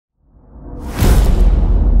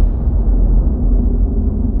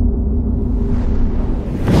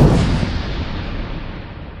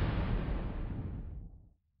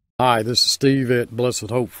Hi, this is Steve at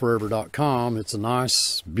blessedhopeforever.com. It's a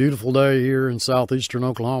nice, beautiful day here in southeastern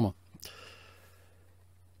Oklahoma.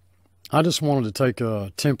 I just wanted to take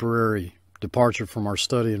a temporary departure from our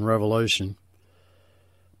study in Revelation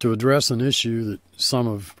to address an issue that some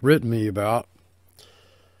have written me about.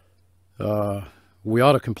 We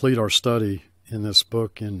ought to complete our study in this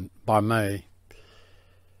book by May,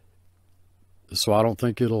 so I don't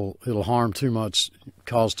think it'll harm too much,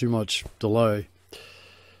 cause too much delay.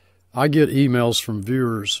 I get emails from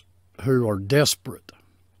viewers who are desperate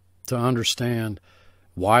to understand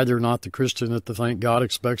why they're not the Christian that they think God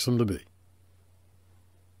expects them to be.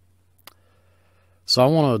 So I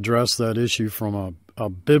want to address that issue from a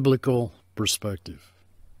biblical perspective.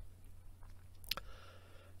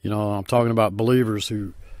 You know, I'm talking about believers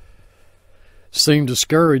who seem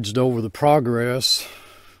discouraged over the progress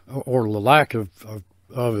or the lack of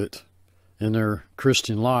it in their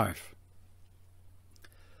Christian life.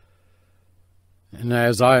 And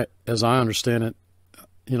as I understand it,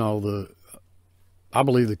 you know, I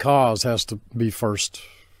believe the cause has to be first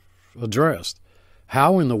addressed.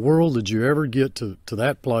 How in the world did you ever get to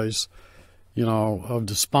that place, you know, of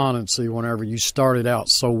despondency whenever you started out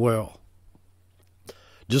so well?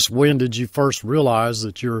 Just when did you first realize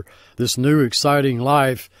that this new exciting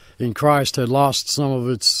life in Christ had lost some of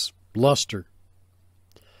its luster?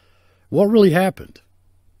 What really happened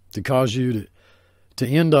to cause you to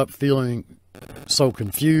end up feeling so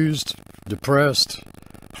confused, depressed,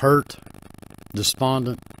 hurt,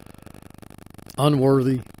 despondent,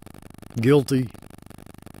 unworthy, guilty,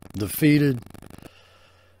 defeated?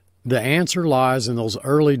 The answer lies in those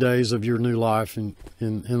early days of your new life in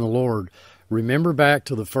the Lord. Remember back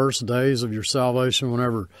to the first days of your salvation,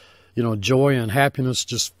 whenever, you know, joy and happiness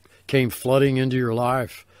just came flooding into your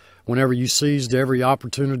life, whenever you seized every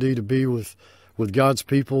opportunity to be with God's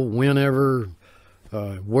people, whenever,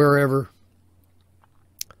 wherever.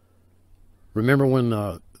 Remember when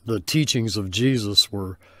the teachings of Jesus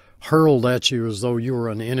were hurled at you as though you were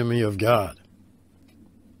an enemy of God?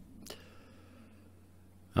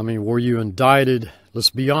 I mean, were you indicted? Let's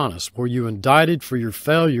be honest. Were you indicted for your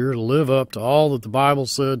failure to live up to all that the Bible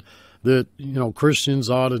said that, you know, Christians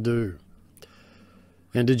ought to do?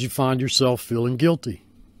 And did you find yourself feeling guilty?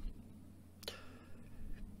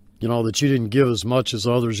 You know, that you didn't give as much as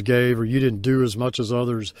others gave, or you didn't do as much as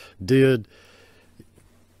others did?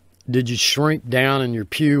 Did you shrink down in your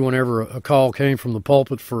pew whenever a call came from the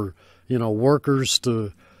pulpit for, you know, workers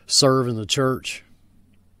to serve in the church?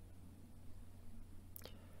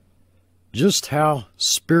 Just how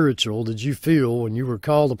spiritual did you feel when you were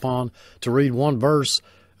called upon to read one verse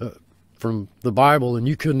from the Bible and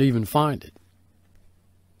you couldn't even find it?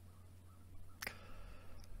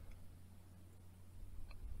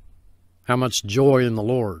 How much joy in the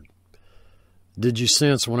Lord did you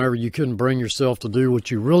sense whenever you couldn't bring yourself to do what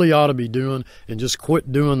you really ought to be doing and just quit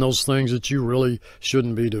doing those things that you really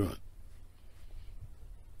shouldn't be doing?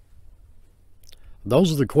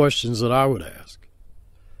 Those are the questions that I would ask.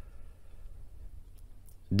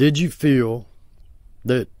 Did you feel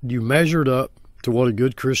that you measured up to what a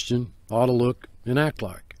good Christian ought to look and act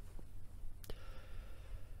like?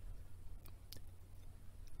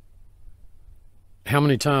 How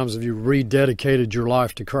many times have you rededicated your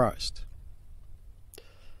life to Christ?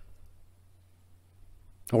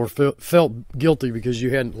 Or felt guilty because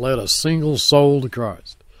you hadn't led a single soul to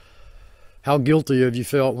Christ? How guilty have you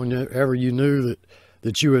felt whenever you knew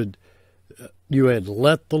that you had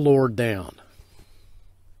let the Lord down?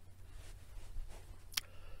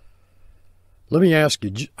 Let me ask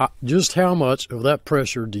you, just how much of that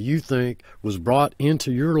pressure do you think was brought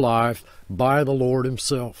into your life by the Lord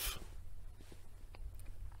Himself?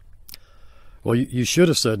 Well, you should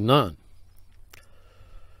have said none.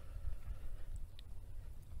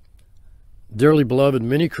 Dearly beloved,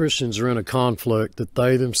 many Christians are in a conflict that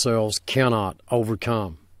they themselves cannot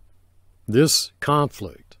overcome. This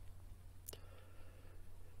conflict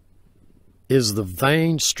is the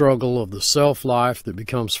vain struggle of the self-life that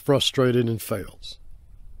becomes frustrated and fails.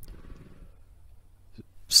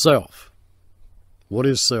 Self. What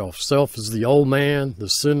is self? Self is the old man, the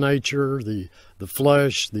sin nature, the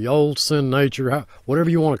flesh, the old sin nature, whatever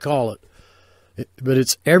you want to call it. But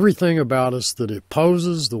it's everything about us that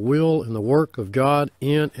opposes the will and the work of God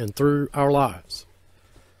in and through our lives.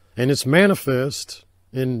 And it's manifest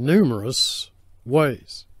in numerous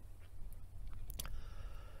ways.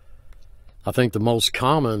 I think the most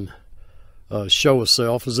common show of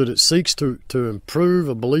self is that it seeks to improve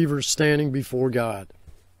a believer's standing before God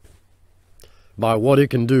by what it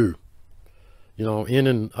can do, you know, in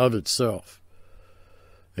and of itself.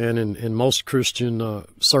 And in most Christian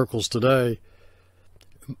circles today,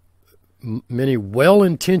 many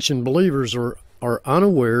well-intentioned believers are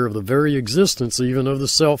unaware of the very existence even of the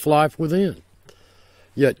self-life within.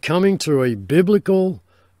 Yet coming to a biblical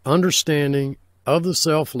understanding of the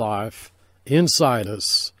self-life inside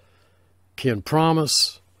us can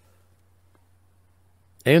promise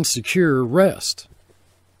and secure rest.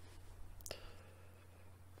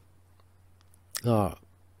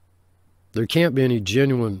 There can't be any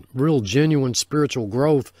real genuine spiritual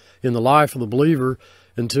growth in the life of the believer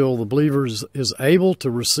until the believer is able to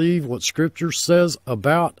receive what Scripture says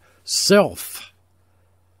about self.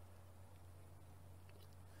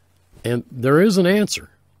 And there is an answer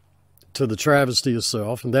to the travesty of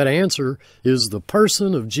self, and that answer is the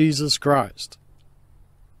person of Jesus Christ.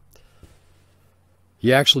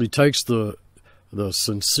 He actually takes the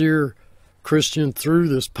sincere Christian through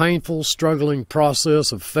this painful, struggling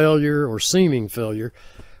process of failure or seeming failure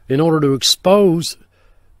in order to expose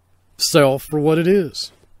self for what it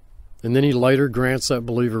is. And then he later grants that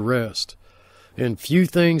believer rest. And few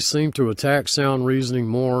things seem to attack sound reasoning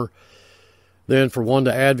more than for one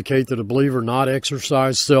to advocate that a believer not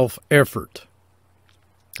exercise self-effort.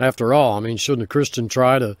 After all, I mean, shouldn't a Christian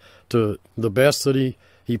try to the best that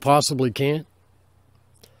he possibly can?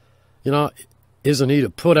 You know, isn't he to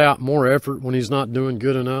put out more effort when he's not doing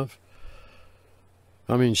good enough?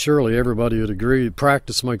 I mean, surely everybody would agree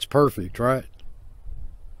practice makes perfect, right?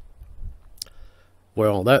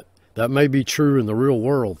 Well, that may be true in the real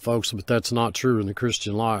world, folks, but that's not true in the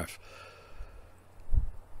Christian life.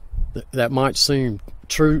 That might seem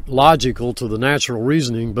true, logical to the natural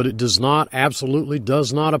reasoning, but it does not, absolutely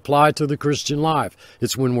does not apply to the Christian life.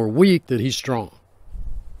 It's when we're weak that he's strong.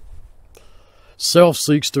 Self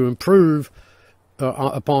seeks to improve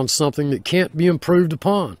upon something that can't be improved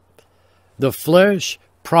upon. The flesh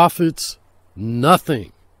profits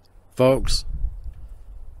nothing, folks.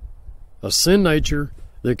 A sin nature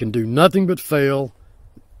that can do nothing but fail,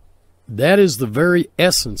 that is the very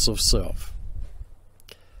essence of self.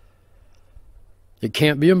 It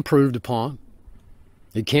can't be improved upon.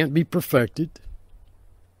 It can't be perfected.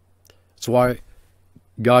 That's why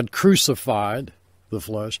God crucified the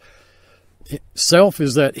flesh. Self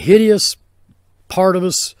is that hideous part of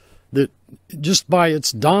us that just by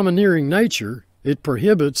its domineering nature, it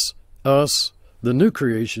prohibits us, the new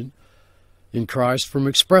creation in Christ, from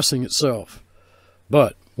expressing itself.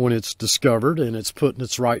 But when it's discovered and it's put in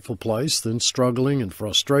its rightful place, then struggling and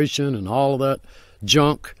frustration and all of that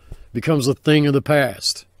junk becomes a thing of the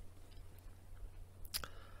past.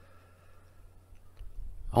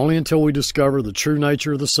 Only until we discover the true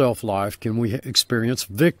nature of the self-life can we experience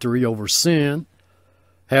victory over sin,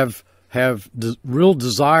 have real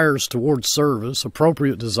desires towards service,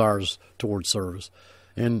 appropriate desires towards service,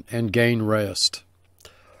 and gain rest.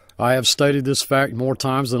 I have stated this fact more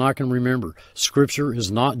times than I can remember. Scripture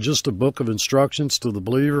is not just a book of instructions to the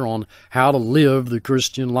believer on how to live the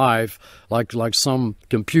Christian life like some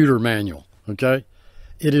computer manual, okay?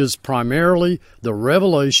 It is primarily the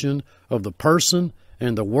revelation of the person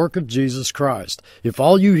and the work of Jesus Christ. If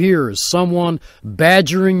all you hear is someone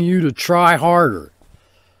badgering you to try harder,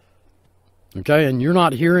 okay, and you're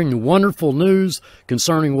not hearing the wonderful news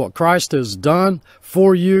concerning what Christ has done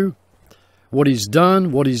for you, what he's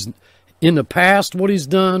done, what he's in the past, what he's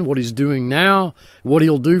done, what he's doing now, what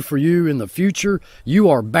he'll do for you in the future, you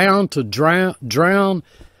are bound to drown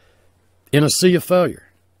in a sea of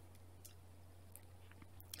failure.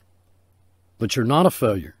 But you're not a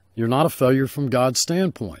failure. You're not a failure from God's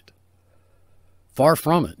standpoint. Far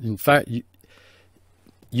from it. In fact,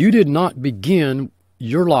 you did not begin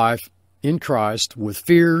your life in Christ with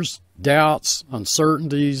fears, doubts,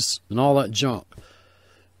 uncertainties, and all that junk.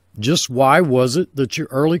 Just why was it that your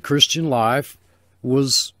early Christian life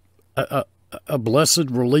was a blessed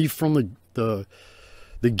relief from the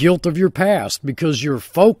guilt of your past? Because your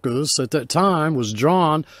focus at that time was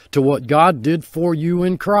drawn to what God did for you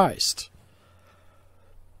in Christ.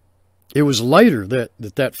 It was later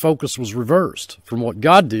that focus was reversed from what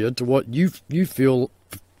God did to what you feel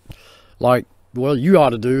like, well, you ought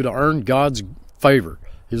to do to earn God's favor,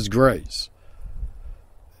 His grace.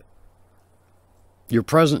 Your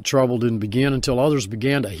present trouble didn't begin until others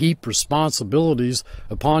began to heap responsibilities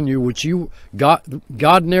upon you, which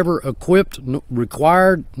God never equipped,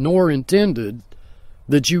 required, nor intended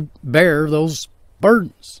that you bear those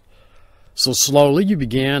burdens. So slowly you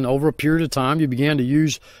began, over a period of time, you began to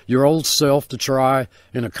use your old self to try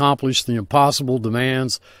and accomplish the impossible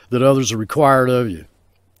demands that others required of you.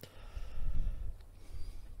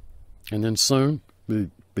 And then soon,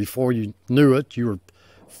 before you knew it, you were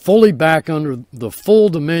fully back under the full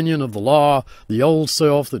dominion of the law, the old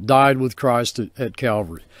self that died with Christ at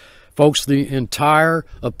Calvary. Folks, the entire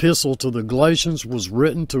epistle to the Galatians was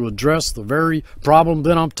written to address the very problem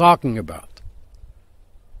that I'm talking about.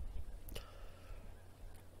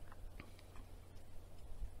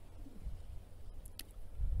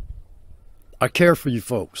 I care for you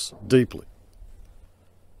folks deeply.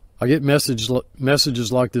 I get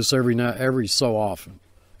messages like this every so often,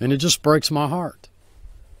 and it just breaks my heart.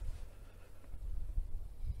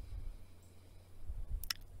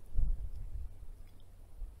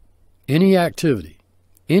 Any activity,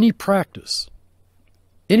 any practice,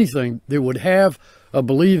 anything that would have a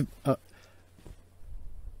believer,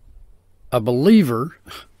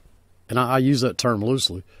 and I use that term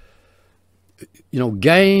loosely,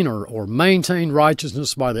 gain or maintain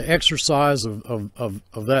righteousness by the exercise of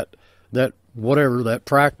that whatever, that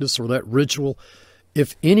practice or that ritual.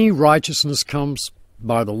 If any righteousness comes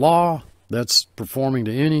by the law, that's performing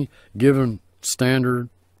to any given standard,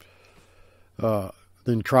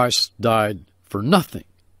 then Christ died for nothing.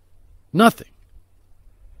 Nothing.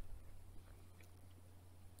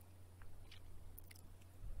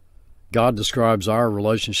 God describes our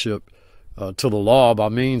relationship to the law by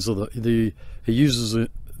means of he uses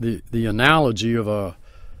the analogy of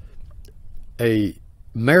a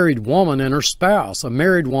married woman and her spouse. A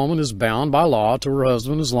married woman is bound by law to her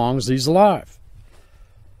husband as long as he's alive.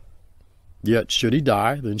 Yet, should he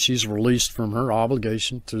die, then she's released from her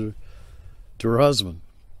obligation to her husband.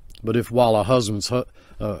 But if while a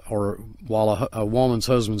woman's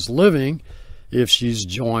husband's living, if she's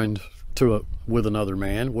joined with another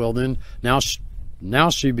man, well then now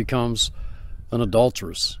she becomes an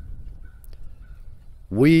adulteress.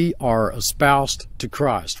 We are espoused to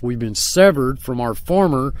Christ. We've been severed from our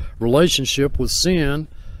former relationship with sin,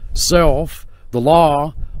 self, the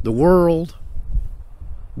law, the world.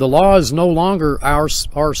 The law is no longer our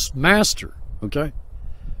master, okay?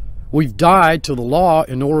 We've died to the law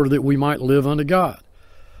in order that we might live unto God.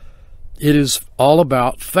 It is all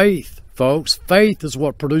about faith, folks. Faith is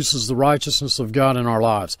what produces the righteousness of God in our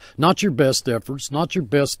lives. Not your best efforts, not your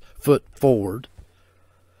best foot forward.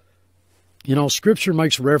 Scripture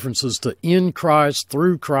makes references to in Christ,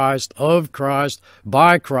 through Christ, of Christ,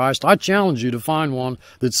 by Christ. I challenge you to find one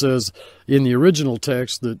that says, in the original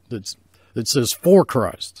text, that says for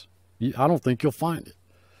Christ. I don't think you'll find it.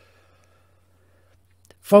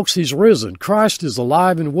 Folks, he's risen. Christ is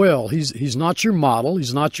alive and well. He's not your model.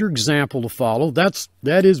 He's not your example to follow. That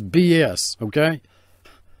is BS, okay?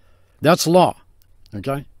 That's law,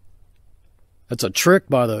 okay? That's a trick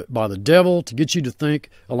by the devil to get you to think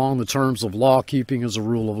along the terms of law keeping as a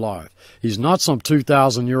rule of life. He's not some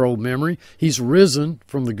 2,000-year-old memory. He's risen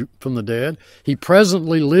from the dead. He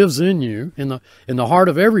presently lives in you, in the heart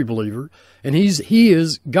of every believer, and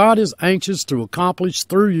God is anxious to accomplish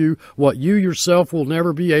through you what you yourself will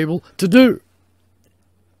never be able to do.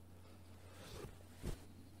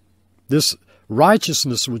 This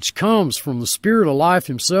righteousness which comes from the Spirit of life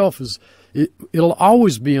himself it'll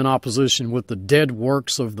always be in opposition with the dead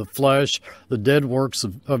works of the flesh, the dead works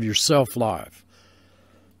of your self-life.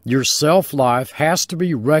 Your self-life has to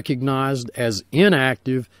be recognized as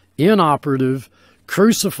inactive, inoperative,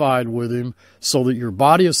 crucified with him, so that your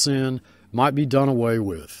body of sin might be done away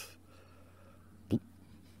with,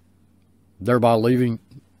 thereby leaving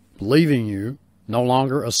you no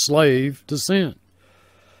longer a slave to sin.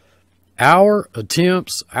 Our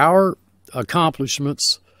attempts, our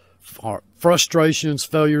accomplishments, our frustrations,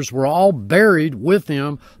 failures were all buried with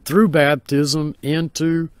him through baptism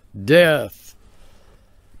into death.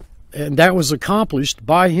 And that was accomplished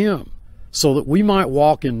by him, so that we might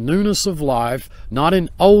walk in newness of life, not in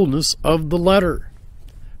oldness of the letter,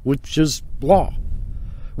 which is law.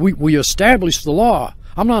 We established the law.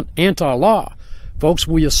 I'm not anti-law. Folks,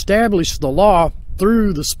 we established the law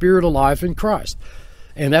through the Spirit of life in Christ.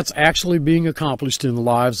 And that's actually being accomplished in the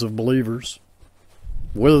lives of believers,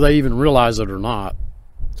 whether they even realize it or not.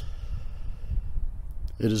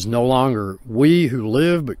 It is no longer we who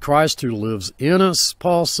live, but Christ who lives in us,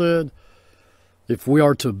 Paul said. If we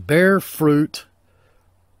are to bear fruit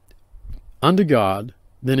unto God,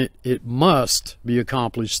 then it must be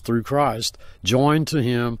accomplished through Christ, joined to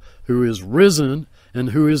him who is risen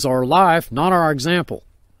and who is our life, not our example.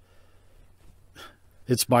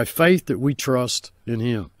 It's by faith that we trust in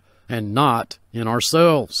him and not in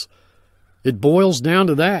ourselves. It boils down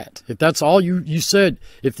to that. If that's all you said,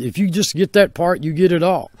 if you just get that part, you get it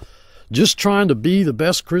all. Just trying to be the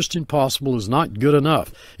best Christian possible is not good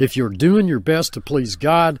enough. If you're doing your best to please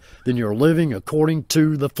God, then you're living according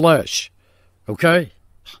to the flesh. Okay?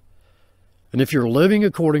 And if you're living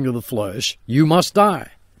according to the flesh, you must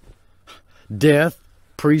die. Death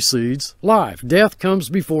precedes life. Death comes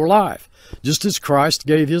before life, just as Christ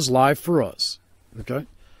gave his life for us. Okay?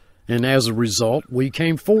 And as a result, we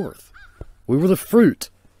came forth. We were the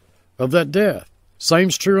fruit of that death.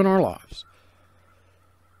 Same's true in our lives.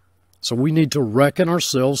 So we need to reckon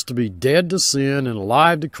ourselves to be dead to sin and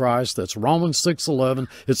alive to Christ. That's Romans 6:11.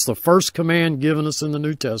 It's the first command given us in the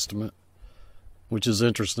New Testament, which is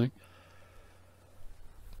interesting.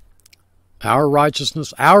 Our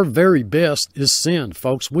righteousness, our very best, is sin,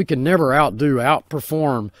 folks. We can never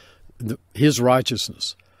outperform his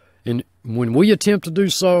righteousness. And when we attempt to do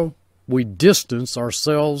so, we distance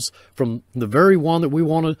ourselves from the very one that we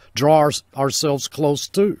want to draw ourselves close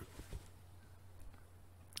to.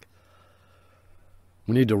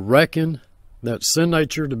 We need to reckon that sin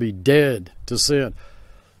nature to be dead to sin.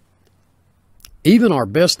 Even our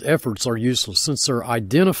best efforts are useless since they're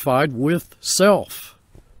identified with self.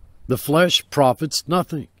 The flesh profits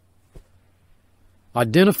nothing.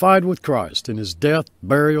 Identified with Christ in his death,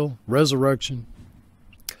 burial, resurrection.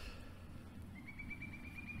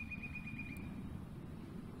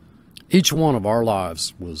 Each one of our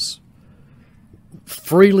lives was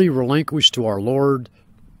freely relinquished to our Lord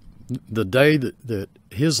the day that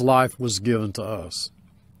his life was given to us.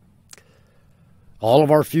 All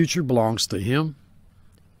of our future belongs to him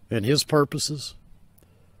and his purposes.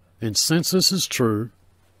 And since this is true,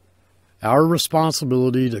 our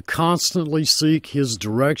responsibility to constantly seek his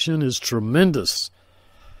direction is tremendous.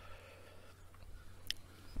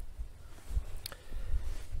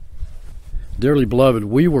 Dearly beloved,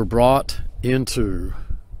 we were brought into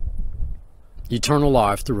eternal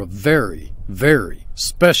life through a very, very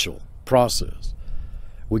special process.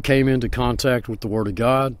 We came into contact with the Word of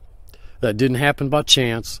God. That didn't happen by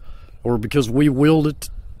chance or because we willed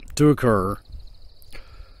it to occur.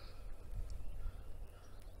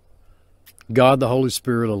 God, the Holy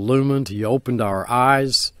Spirit, illumined. He opened our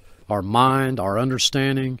eyes, our mind, our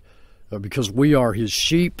understanding, because we are his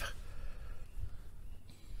sheep,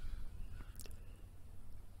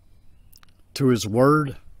 to his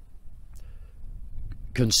word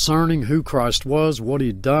concerning who Christ was, what he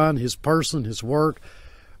had done, his person, his work,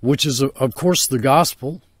 which is, of course, the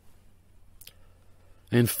gospel.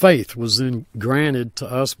 And faith was then granted to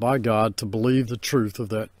us by God to believe the truth of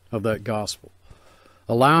that gospel,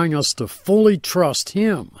 allowing us to fully trust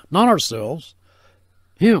him, not ourselves,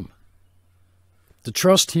 him, to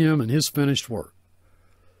trust him and his finished work.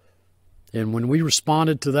 And when we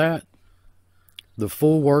responded to that, the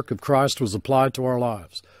full work of Christ was applied to our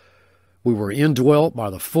lives. We were indwelt by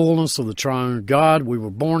the fullness of the triune God. We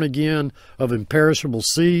were born again of imperishable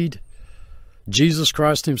seed, Jesus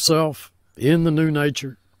Christ himself, in the new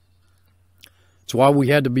nature. It's why we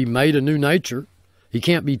had to be made a new nature. He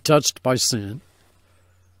can't be touched by sin.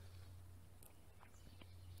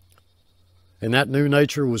 And that new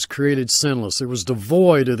nature was created sinless. It was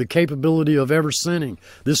devoid of the capability of ever sinning.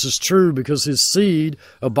 This is true because his seed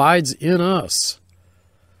abides in us.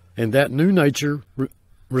 And that new nature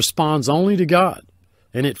responds only to God.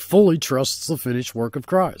 And it fully trusts the finished work of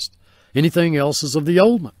Christ. Anything else is of the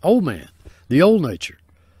old man, the old nature.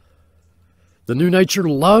 The new nature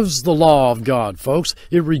loves the law of God, folks.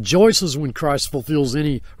 It rejoices when Christ fulfills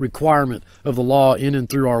any requirement of the law in and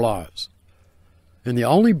through our lives. And the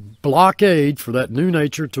only blockade for that new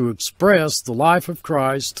nature to express the life of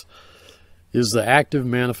Christ is the active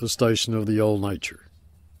manifestation of the old nature.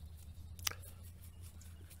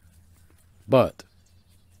 But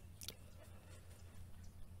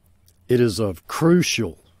it is of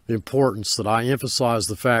crucial importance that I emphasize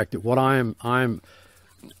the fact that what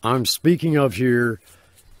I'm speaking of here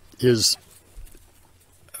is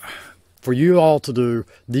for you all to do.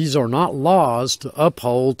 These are not laws to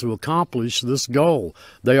uphold to accomplish this goal.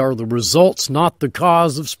 They are the results, not the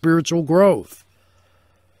cause of spiritual growth.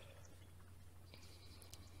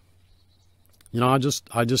 You know,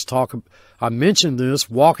 I mentioned this,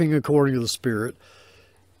 walking according to the Spirit.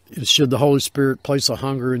 Should the Holy Spirit place a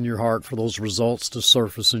hunger in your heart for those results to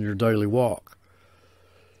surface in your daily walk?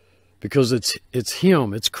 Because it's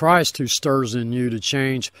him, it's Christ who stirs in you to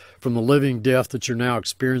change from the living death that you're now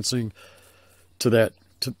experiencing to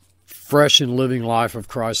fresh and living life of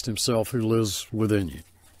Christ himself who lives within you.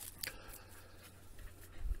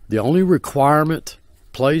 The only requirement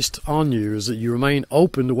placed on you is that you remain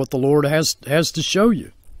open to what the Lord has to show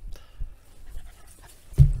you.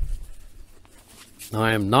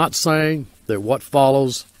 I am not saying that what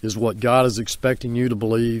follows is what God is expecting you to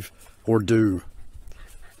believe or do.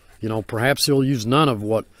 You know, perhaps he'll use none of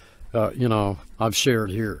what, I've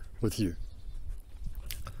shared here with you.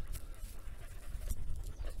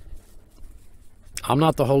 I'm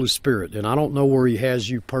not the Holy Spirit, and I don't know where he has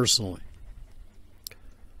you personally.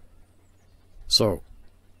 So,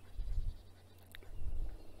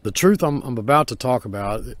 the truth I'm about to talk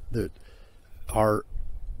about, that are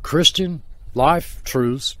Christian life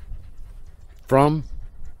truths from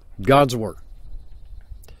God's Word.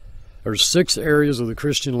 There's 6 areas of the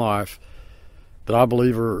Christian life that I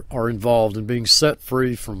believe are involved in being set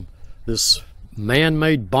free from this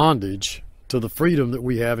man-made bondage to the freedom that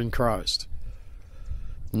we have in Christ.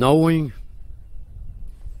 Knowing,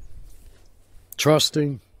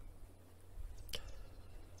 trusting,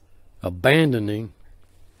 abandoning,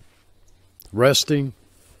 resting,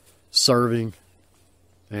 serving,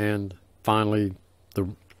 and finally,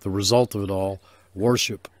 the result of it all,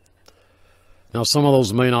 worship. Now, some of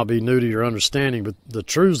those may not be new to your understanding, but the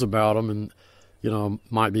truths about them, and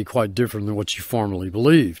might be quite different than what you formerly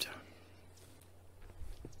believed.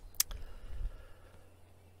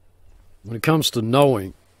 When it comes to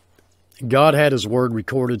knowing, God had His Word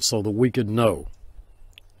recorded so that we could know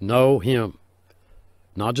Him.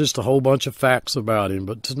 Not just a whole bunch of facts about Him,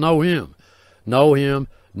 but to know Him. Know Him,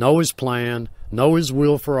 know His plan, know His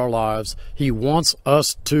will for our lives. He wants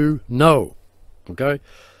us to know. Okay?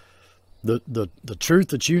 The truth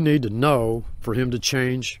that you need to know for Him to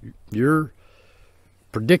change your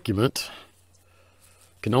predicament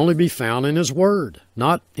can only be found in His Word,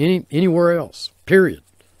 not anywhere else, period.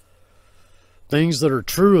 Things that are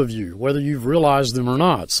true of you, whether you've realized them or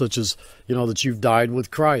not, such as, that you've died with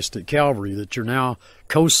Christ at Calvary, that you're now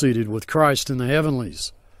co-seated with Christ in the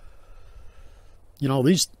heavenlies.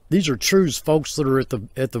 These are truths, folks, that are at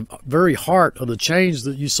the very heart of the change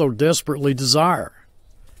that you so desperately desire.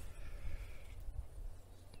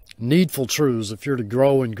 Needful truths if you're to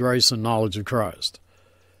grow in grace and knowledge of Christ.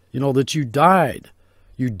 That you died.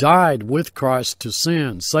 You died with Christ to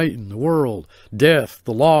sin, Satan, the world, death,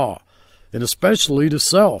 the law, and especially to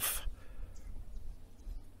self.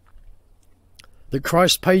 That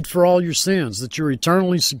Christ paid for all your sins, that you're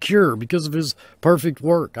eternally secure because of His perfect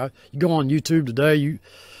work. You go on YouTube today, you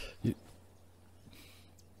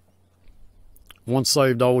once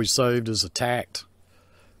saved, always saved is attacked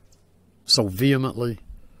so vehemently.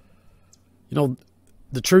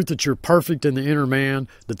 The truth that you're perfect in the inner man,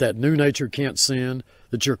 that new nature can't sin,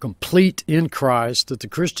 that you're complete in Christ, that the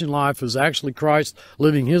Christian life is actually Christ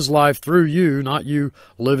living His life through you, not you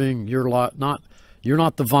living your life. You're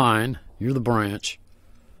not the vine, you're the branch.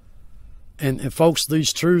 And folks,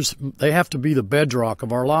 these truths, they have to be the bedrock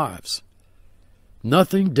of our lives.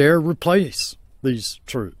 Nothing dare replace these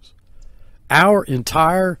truths. Our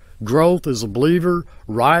entire growth as a believer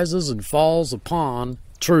rises and falls upon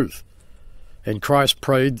truth. And Christ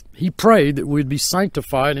prayed, He prayed that we'd be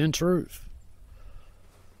sanctified in truth.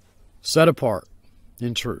 Set apart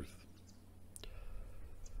in truth.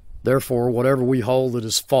 Therefore, whatever we hold that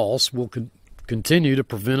is false will continue to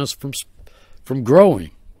prevent us from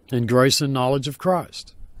growing in grace and knowledge of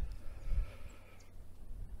Christ.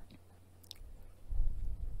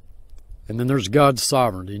 And then there's God's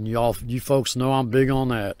sovereignty, and you folks know I'm big on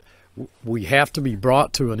that. We have to be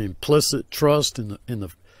brought to an implicit trust in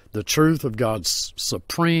the truth of God's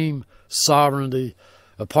supreme sovereignty,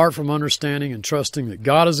 apart from understanding and trusting that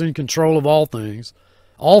God is in control of all things,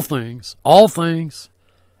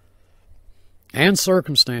 and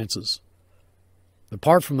circumstances.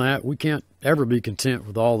 Apart from that, we can't ever be content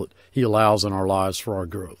with all that He allows in our lives for our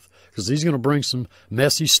growth, because He's going to bring some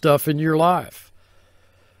messy stuff into your life.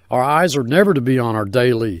 Our eyes are never to be on our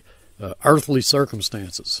daily earthly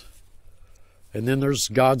circumstances. And then there's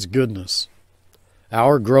God's goodness.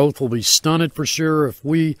 Our growth will be stunted for sure if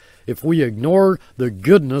we ignore the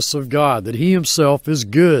goodness of God, that He Himself is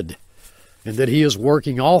good and that He is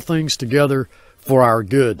working all things together for our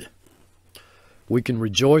good. We can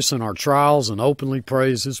rejoice in our trials and openly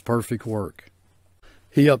praise His perfect work.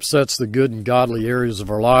 He upsets the good and godly areas of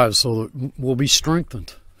our lives so that we'll be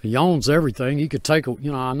strengthened. He owns everything. He could take,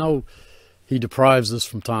 I know He deprives us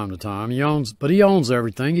from time to time. He owns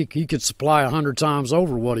everything. He could supply 100 times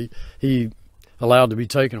over what he allowed to be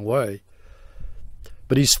taken away.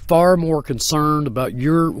 But He's far more concerned about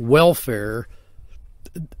your welfare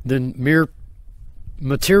than mere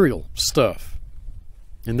material stuff.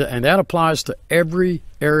 And that applies to every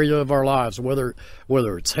area of our lives, whether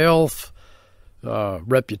it's health,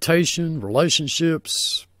 reputation,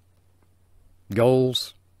 relationships,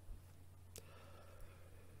 goals,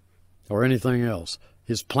 or anything else.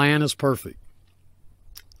 His plan is perfect.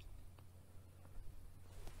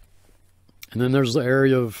 And then there's the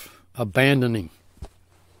area of abandoning.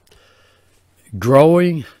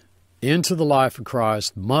 Growing into the life of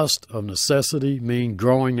Christ must of necessity mean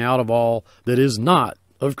growing out of all that is not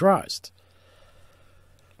of Christ.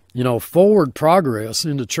 You know, forward progress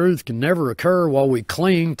into truth can never occur while we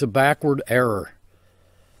cling to backward error.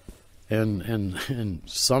 And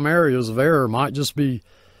some areas of error might just be,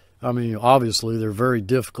 I mean, obviously they're very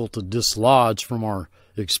difficult to dislodge from our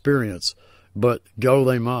experience, but go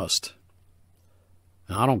they must.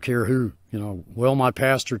 And I don't care who, you know, well, my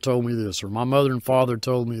pastor told me this, or my mother and father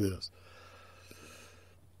told me this.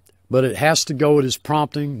 But it has to go at his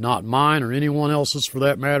prompting, not mine or anyone else's for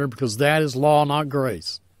that matter, because that is law, not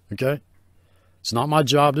grace. Okay? It's not my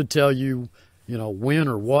job to tell you, you know, when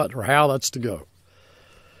or what or how that's to go.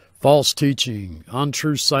 False teaching,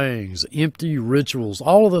 untrue sayings, empty rituals,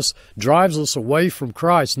 all of this drives us away from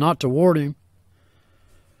Christ, not toward Him.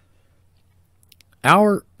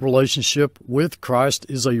 Our relationship with Christ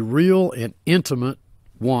is a real and intimate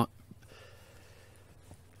one.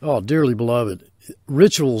 Oh, dearly beloved,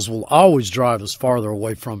 rituals will always drive us farther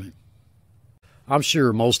away from Him. I'm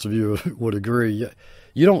sure most of you would agree.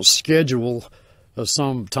 You don't schedule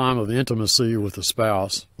some time of intimacy with a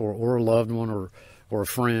spouse or a loved one or a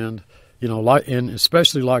friend, you know, like, and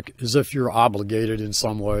especially like as if you're obligated in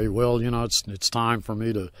some way. Well, you know, it's time for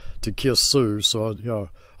me to kiss Sue, so you know,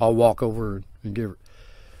 I'll walk over and give her.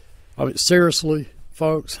 I mean, seriously,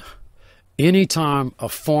 folks, anytime a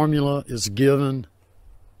formula is given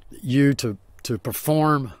you to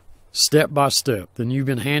perform step by step, then you've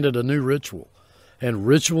been handed a new ritual. And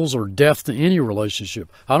rituals are death to any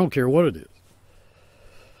relationship. I don't care what it is.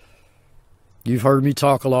 You've heard me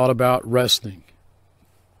talk a lot about resting.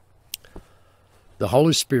 The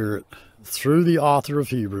Holy Spirit, through the author of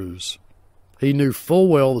Hebrews, He knew full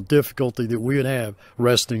well the difficulty that we would have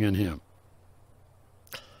resting in Him.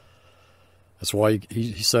 That's why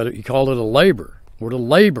he said it. He called it a labor. We're to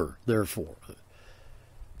labor, therefore.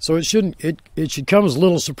 So it should come as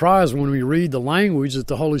little surprise when we read the language that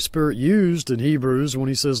the Holy Spirit used in Hebrews when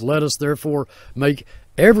He says, "Let us therefore make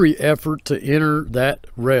every effort to enter that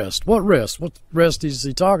rest." What rest? What rest is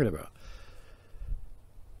He talking about?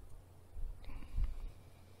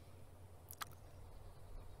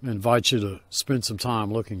 I invite you to spend some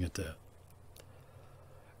time looking at that.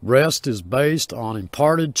 Rest is based on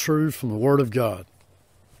imparted truth from the Word of God.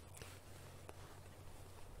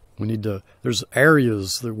 There's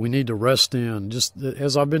areas that we need to rest in, just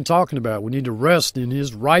as I've been talking about. We need to rest in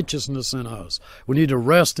His righteousness in us. We need to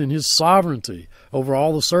rest in His sovereignty over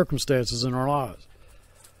all the circumstances in our lives.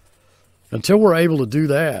 Until we're able to do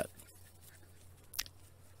that,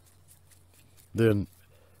 then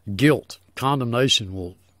guilt, condemnation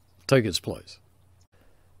will take its place.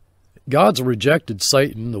 God's rejected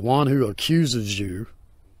Satan, the one who accuses you.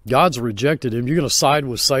 God's rejected him. You're going to side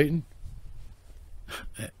with Satan?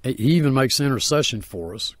 He even makes intercession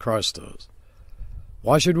for us. Christ does.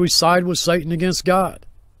 Why should we side with Satan against God?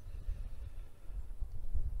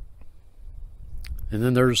 And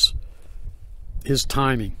then there's His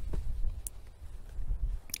timing.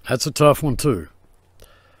 That's a tough one too.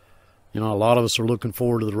 You know, a lot of us are looking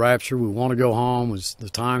forward to the rapture. We want to go home. It's the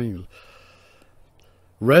timing.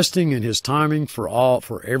 Resting in His timing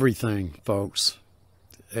for everything, folks.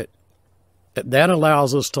 That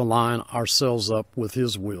allows us to line ourselves up with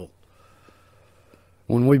His will.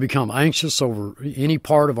 When we become anxious over any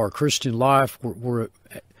part of our Christian life, we're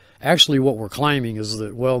actually what we're claiming is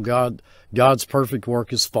that, well, God's perfect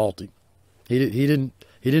work is faulty. He didn't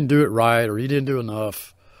do it right, or He didn't do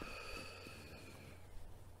enough.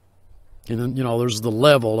 And then, you know, there's the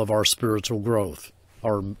level of our spiritual growth,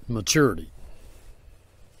 our maturity.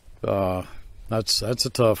 That's a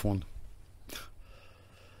tough one.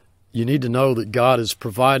 You need to know that God has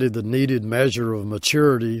provided the needed measure of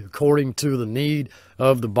maturity according to the need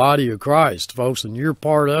of the body of Christ, folks, and you're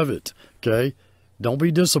part of it, okay? Don't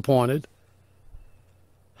be disappointed.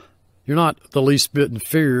 You're not the least bit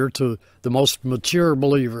inferior to the most mature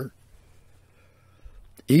believer.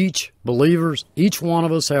 Each one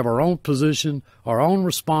of us have our own position, our own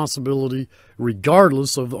responsibility,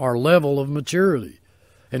 regardless of our level of maturity.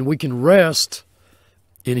 And we can rest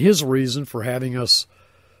in His reason for having us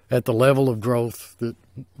at the level of growth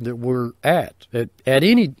that we're at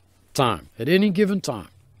any time, at any given time.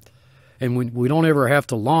 And we don't ever have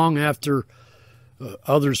to long after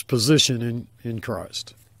others' position in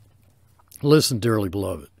Christ. Listen, dearly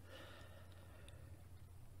beloved.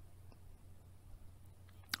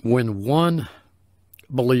 When one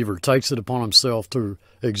believer takes it upon himself to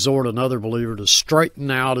exhort another believer to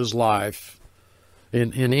straighten out his life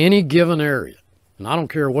in any given area, and I don't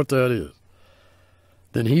care what that is,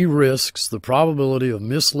 then he risks the probability of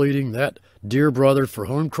misleading that dear brother for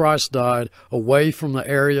whom Christ died away from the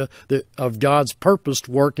area of God's purposed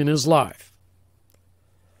work in his life.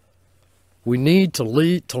 We need to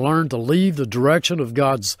learn to leave the direction of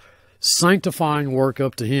God's sanctifying work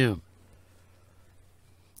up to Him,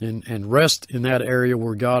 and rest in that area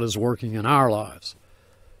where God is working in our lives.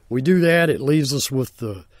 We do that, it leaves us with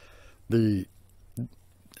the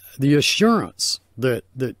assurance that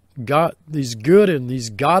God, these good and these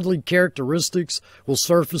godly characteristics will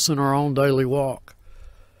surface in our own daily walk.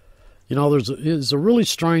 You know, there's a really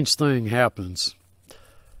strange thing happens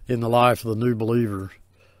in the life of the new believer.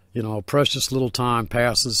 You know, a precious little time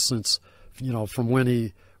passes since, you know, from when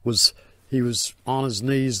he was on his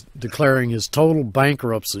knees declaring his total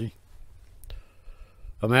bankruptcy.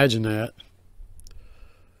 Imagine that.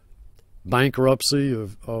 Bankruptcy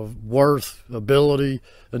of worth, ability,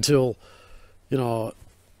 until, you know,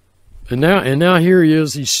 and now here he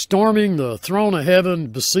is. He's storming the throne of heaven,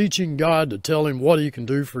 beseeching God to tell him what he can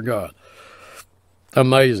do for God.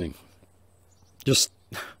 Amazing. Just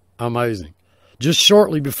amazing. Just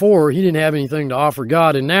shortly before, he didn't have anything to offer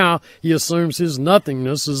God, and now he assumes his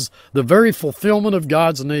nothingness is the very fulfillment of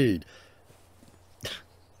God's need.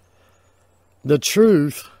 The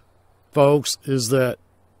truth, folks, is that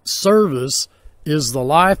service is the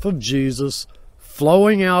life of Jesus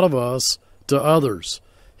flowing out of us to others.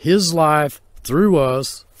 His life through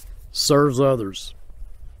us serves others,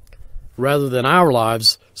 rather than our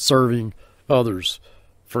lives serving others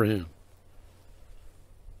for Him.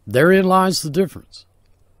 Therein lies the difference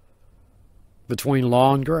between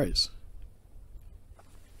law and grace.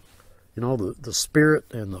 You know, the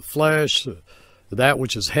spirit and the flesh, that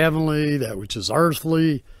which is heavenly, that which is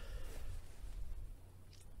earthly.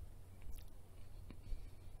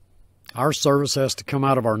 Our service has to come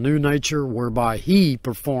out of our new nature, whereby He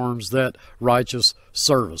performs that righteous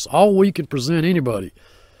service. All we can present anybody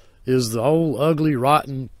is the old, ugly,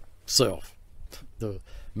 rotten self, the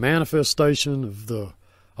manifestation of the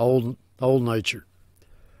old nature,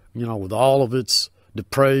 you know, with all of its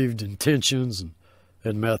depraved intentions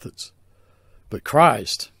and methods. But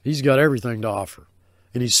Christ, He's got everything to offer,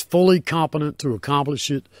 and He's fully competent to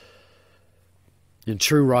accomplish it in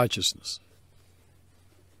true righteousness.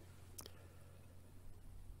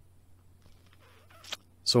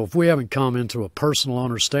 So if we haven't come into a personal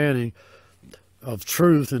understanding of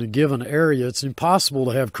truth in a given area, it's impossible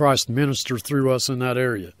to have Christ minister through us in that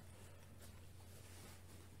area.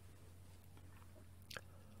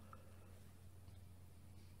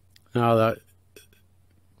 Now,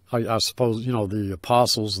 I suppose, you know, the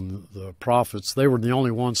apostles and the prophets, they were the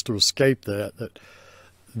only ones to escape that.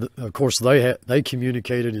 Of course, they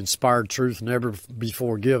communicated inspired truth never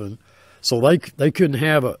before given, so they couldn't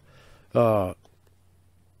have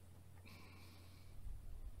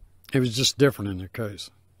it was just different in their case.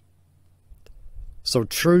 So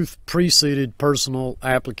truth preceded personal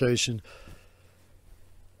application,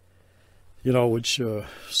 you know, which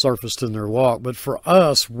surfaced in their walk. But for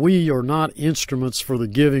us, we are not instruments for the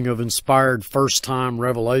giving of inspired first-time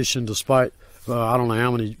revelation, despite, I don't know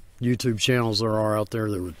how many YouTube channels there are out there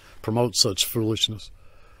that would promote such foolishness.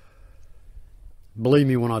 Believe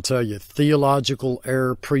me when I tell you, theological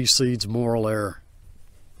error precedes moral error.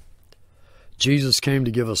 Jesus came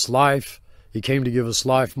to give us life. He came to give us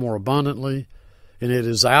life more abundantly. And it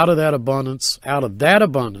is out of that abundance,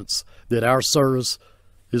 that our service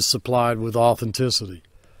is supplied with authenticity.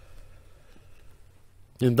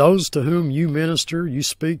 And those to whom you minister, you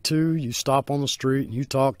speak to, you stop on the street, and you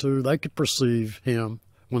talk to, they could perceive Him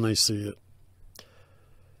when they see it.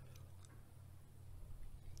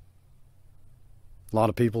 A lot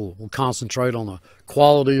of people will concentrate on the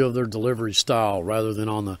quality of their delivery style rather than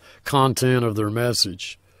on the content of their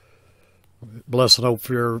message. Blessed Hope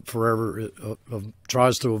Forever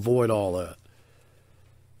tries to avoid all that.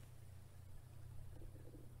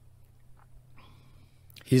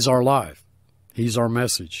 He's our life. He's our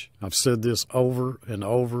message. I've said this over and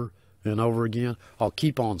over and over again. I'll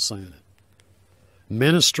keep on saying it.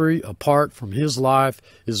 Ministry apart from His life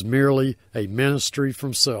is merely a ministry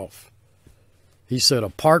from self. He said,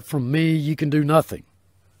 apart from me, you can do nothing.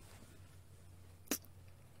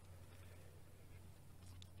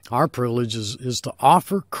 Our privilege is to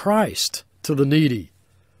offer Christ to the needy.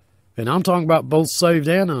 And I'm talking about both saved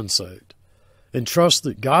and unsaved. And trust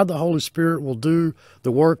that God the Holy Spirit will do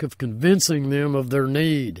the work of convincing them of their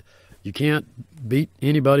need. You can't beat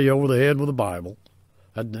anybody over the head with a Bible.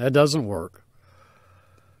 That doesn't work.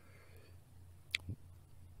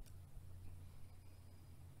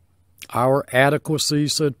 Our adequacy,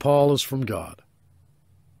 said Paul, is from God.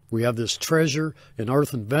 We have this treasure in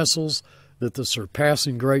earthen vessels, that the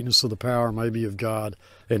surpassing greatness of the power may be of God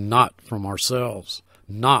and not from ourselves.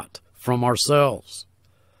 Not from ourselves.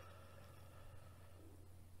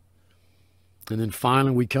 And then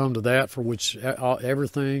finally we come to that for which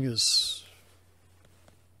everything is,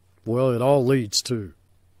 well, it all leads to.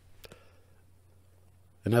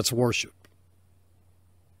 And that's worship.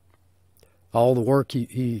 All the work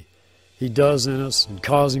he does in us and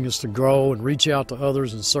causing us to grow and reach out to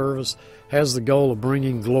others and serve us has the goal of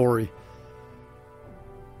bringing glory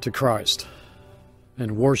to Christ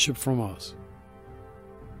and worship from us.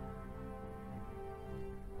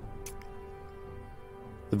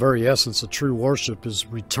 The very essence of true worship is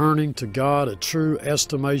returning to God a true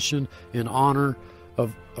estimation and honor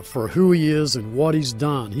for who He is and what He's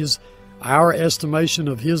done. Our estimation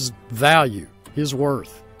of His value, His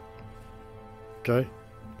worth. Okay?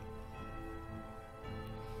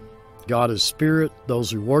 God is spirit. Those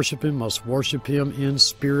who worship Him must worship Him in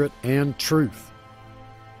spirit and truth.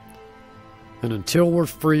 And until we're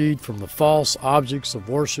freed from the false objects of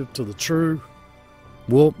worship to the true,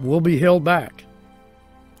 we'll be held back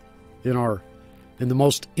in the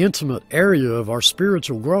most intimate area of our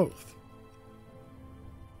spiritual growth.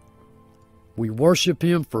 We worship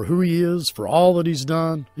Him for who He is, for all that He's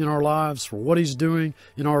done in our lives, for what He's doing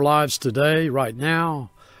in our lives today, right now.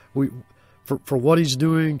 For what He's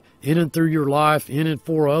doing in and through your life, in and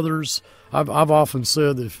for others. I've often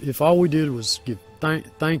said that if all we did was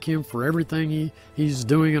thank Him for everything He's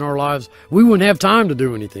doing in our lives, we wouldn't have time to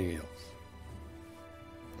do anything else.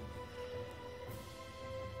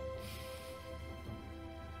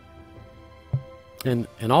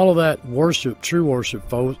 And all of that worship, true worship,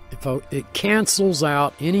 folks, it cancels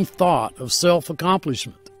out any thought of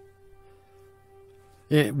self-accomplishment.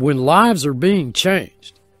 When lives are being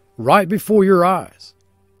changed right before your eyes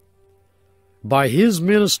by His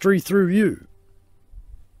ministry through you,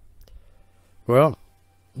 well,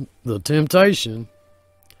 the temptation,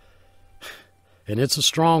 and it's a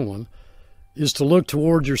strong one, is to look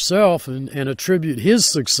toward yourself and attribute His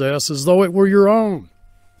success as though it were your own.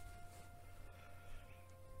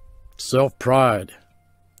 Self-pride,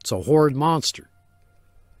 it's a horrid monster.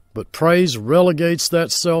 But praise relegates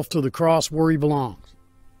that self to the cross where he belongs.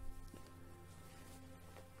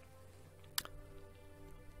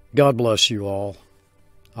 God bless you all.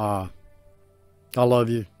 I love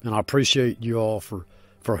you, and I appreciate you all for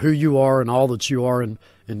who you are and all that you are and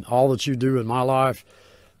all that you do in my life.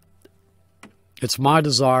 It's my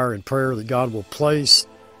desire and prayer that God will place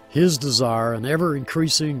His desire and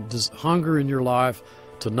ever-increasing hunger in your life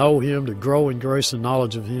to know Him, to grow in grace and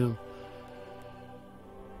knowledge of Him,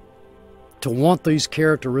 to want these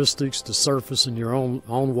characteristics to surface in your own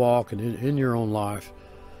walk and in your own life.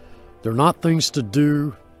 They're not things to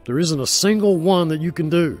do. There isn't a single one that you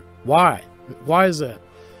can do. Why? Why is that?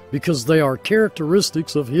 Because they are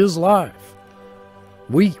characteristics of His life.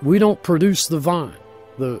 We don't produce the vine,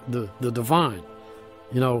 the divine.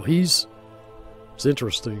 You know, it's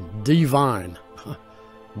interesting, divine,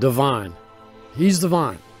 divine. He's the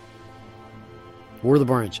vine. We're the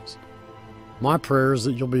branches. My prayer is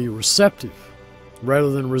that you'll be receptive rather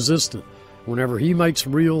than resistant whenever He makes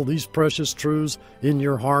real these precious truths in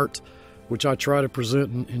your heart, which I try to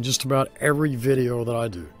present in just about every video that I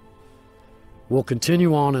do. We'll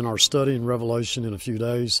continue on in our study in Revelation in a few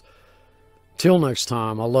days. Till next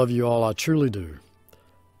time, I love you all. I truly do.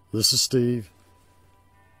 This is Steve.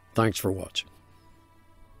 Thanks for watching.